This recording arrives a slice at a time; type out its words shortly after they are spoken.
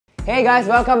Hey guys,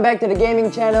 welcome back to the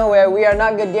gaming channel where we are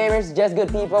not good gamers, just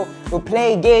good people who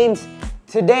play games.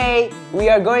 Today, we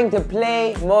are going to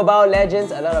play Mobile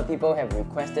Legends. A lot of people have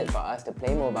requested for us to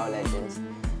play Mobile Legends.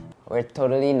 We're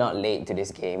totally not late to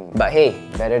this game. But hey,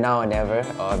 better now or never,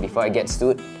 or before I get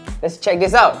sued. Let's check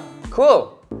this out.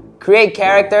 Cool. Create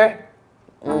character.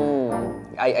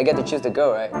 I get to choose the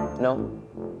girl, right? No,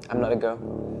 I'm not a girl.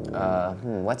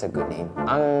 What's a good name?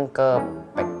 Uncle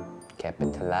Peck.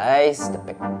 Capitalize the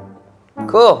Peck.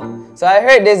 Cool. So I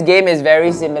heard this game is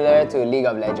very similar to League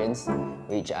of Legends,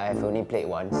 which I have only played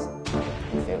once.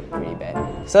 I feel pretty bad.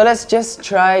 So let's just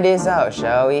try this out,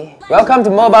 shall we? Welcome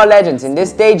to Mobile Legends. In this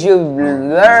stage, you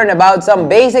learn about some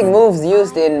basic moves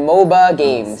used in MOBA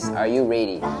games. Are you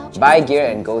ready? Buy gear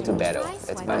and go to battle.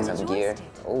 Let's buy some gear.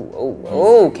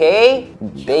 Okay.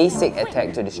 Basic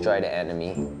attack to destroy the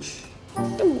enemy.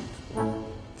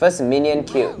 First minion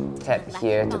killed. Tap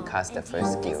here to cast the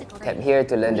first skill. Tap here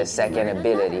to learn the second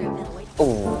ability.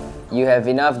 You have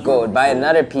enough gold. Buy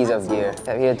another piece of gear.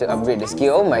 Tap here to upgrade the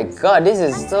skill. Oh my god, this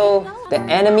is so... The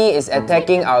enemy is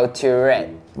attacking our turret.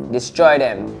 Destroy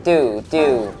them. Do.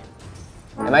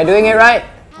 Am I doing it right?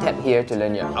 Tap here to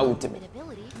learn your ultimate.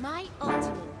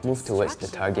 Move towards the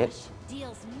target.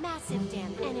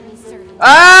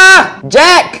 Ah!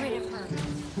 Jack!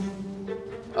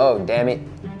 Oh, damn it.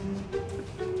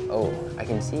 Oh, I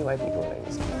can see why people like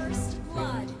this game.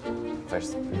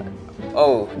 First blood.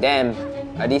 Oh, damn.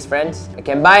 Are these friends? I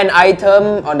can buy an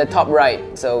item on the top right.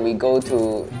 So we go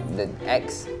to the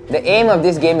X. The aim of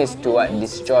this game is to what?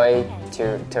 Destroy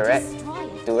turret?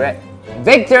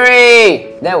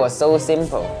 Victory! That was so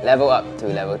simple. Level up to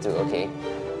level 2. Okay.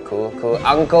 Cool.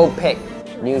 Uncle Peck.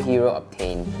 New hero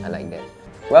obtained. I like that.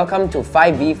 Welcome to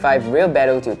 5v5 Real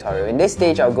Battle Tutorial. In this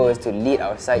stage, our goal is to lead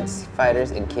our site's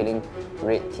fighters in killing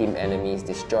red team enemies,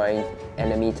 destroying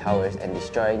enemy towers, and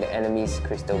destroying the enemy's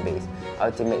crystal base,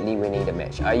 ultimately winning the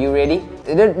match. Are you ready?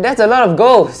 That's a lot of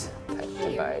goals! Tap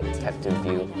to buy, tap to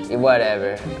view,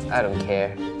 whatever, I don't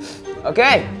care.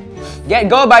 Okay! Get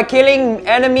gold by killing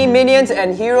enemy minions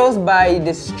and heroes by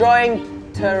destroying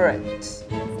turrets.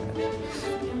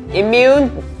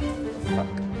 Immune.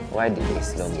 Why did they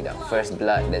slow me down? First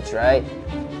blood, that's right.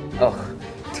 Oh,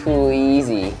 too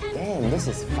easy. Damn, this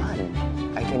is fun.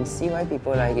 I can see why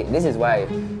people like it. This is why I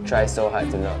try so hard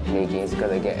to not play games, because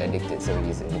I get addicted so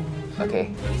easily.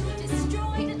 Okay.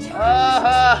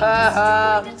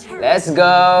 Let's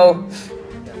go.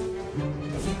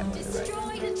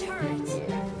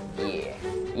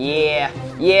 Yeah,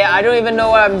 I don't even know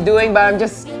what I'm doing, but I'm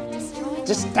just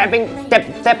tapping. Tap.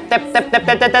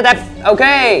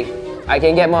 Okay. I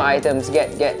can get more items.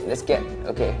 Let's get.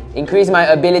 Okay. Increase my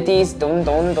abilities. Dun.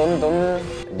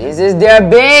 This is their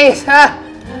base. Ah!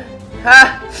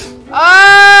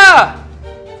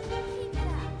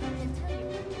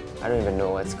 I don't even know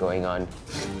what's going on.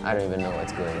 But I'm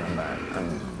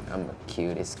gonna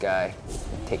kill this guy.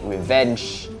 Take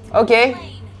revenge. Okay.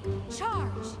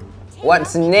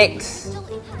 What's next?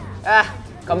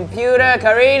 Computer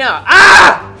Karina.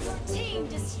 Ah!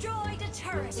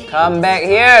 Come back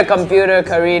here, Computer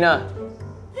Karina.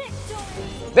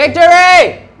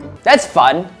 Victory! That's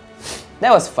fun.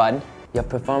 That was fun. Your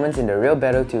performance in the Real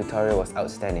Battle tutorial was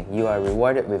outstanding. You are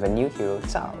rewarded with a new hero,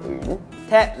 Zhao Yun.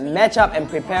 Tap, match up, and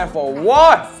prepare for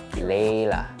war!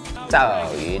 Layla.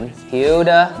 Zhao Yun.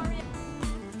 Hilda.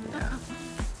 No,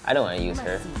 I don't want to use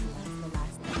her.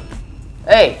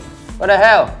 Hey! What the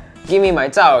hell? Give me my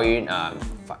Zhao Yun.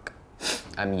 Fuck.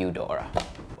 I'm Eudora.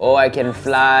 Oh, I can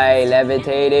fly,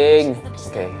 levitating.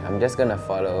 Okay, I'm just gonna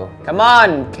follow. Come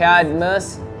on,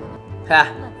 Cadmus. Ha.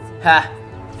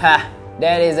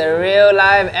 That is a real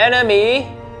live enemy.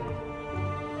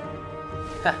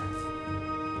 Ha.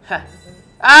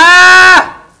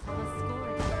 Ah!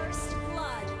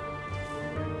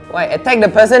 Wait, attack the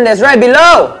person that's right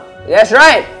below. That's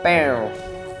right. Bam.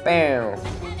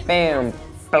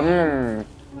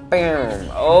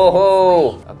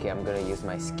 Oh! Okay, I'm gonna use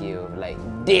my skill like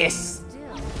this.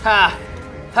 Ha!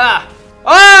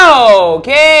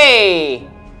 Okay!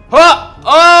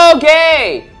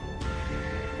 Okay!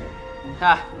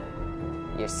 Ha!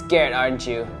 You're scared, aren't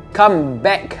you? Come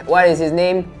back. What is his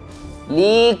name?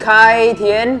 Li Kai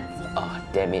Tian? Oh,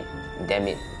 damn it,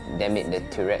 the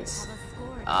turrets.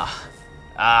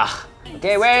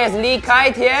 Okay, where is Li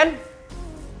Kai Tian?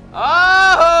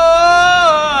 Oh!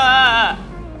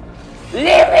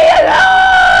 Leave me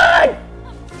alone!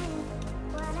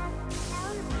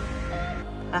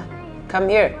 Come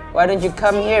here. Why don't you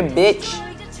come here, bitch?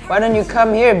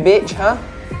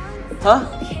 Huh?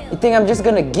 You think I'm just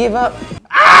gonna give up?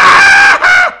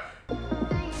 Ah!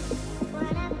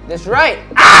 That's right.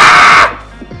 Ah!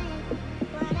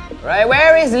 Right,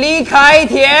 where is Li Kai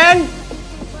Tian?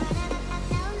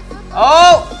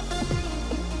 Oh!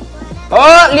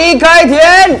 Oh, Li Kai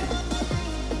Tian!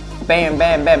 Bam,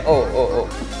 bam, bam. Oh, oh, oh,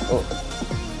 oh.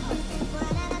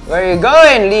 Where are you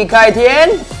going, Li Kai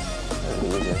Tian?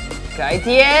 Kai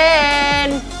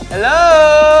Tian!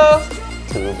 Hello!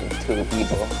 Two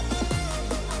people.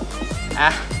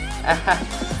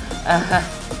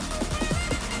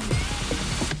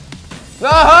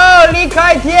 Oh, Li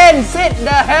Kai Tian, sit the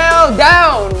hell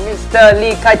down, Mr.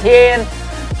 Li Kai Tian.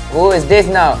 Who is this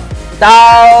now?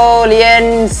 Tao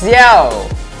Lian Xiao.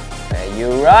 Where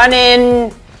you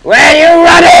running? Where you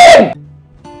running?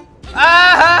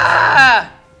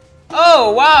 Ah!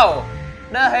 Oh, wow.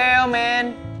 The hell,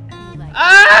 man.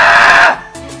 Ah!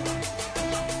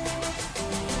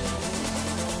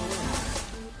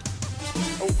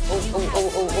 Oh, oh, oh, oh,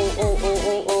 oh, oh, oh,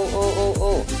 oh, oh, oh, oh,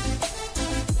 oh.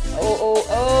 Oh, oh,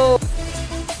 oh.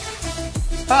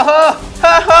 Ho, ho,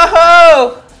 ho, ho,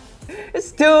 ho.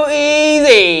 It's too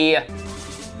easy.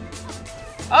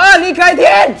 Oh, Li Kai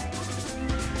Tian.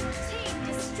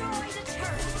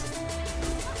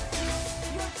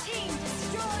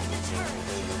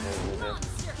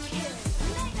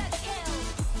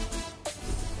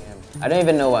 I don't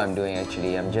even know what I'm doing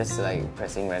actually. I'm just like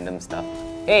pressing random stuff.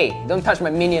 Hey, don't touch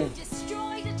my minion.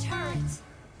 Destroy the turret.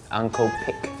 Uncle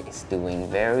Pick is doing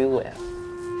very well.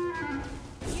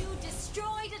 You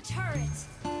destroyed a turret.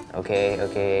 Okay,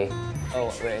 okay.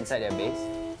 Oh, we're inside their base.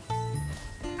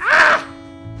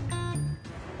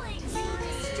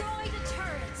 Destroy the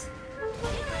turret.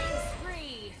 Killing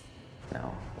spree.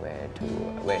 Now,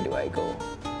 where do I go?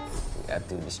 We have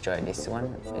to destroy this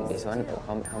one and this one.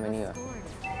 How many are?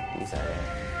 These are there.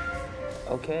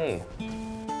 Okay.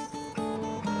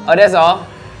 Oh, that's all?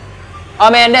 Oh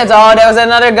man, that's all. There was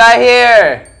another guy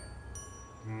here.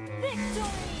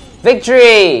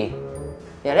 Victory!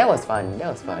 Yeah, that was fun.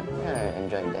 That was fun. Yeah, I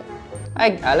enjoyed that.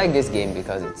 I like this game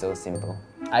because it's so simple.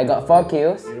 I got 4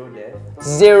 kills. 0 death.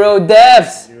 0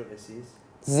 deaths. 0 assists.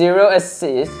 0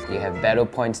 assists. You have battle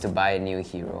points to buy a new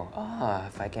hero. Ah,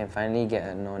 if I can finally get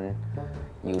a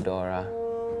non-Eudora.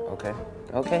 Okay.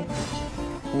 Okay.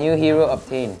 New hero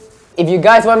obtained. If you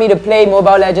guys want me to play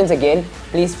Mobile Legends again,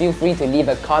 please feel free to leave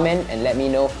a comment and let me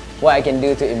know what I can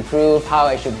do to improve, how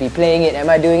I should be playing it. Am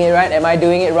I doing it right? Am I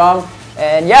doing it wrong?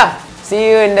 And yeah,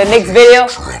 see you in the next video.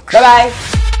 Bye bye.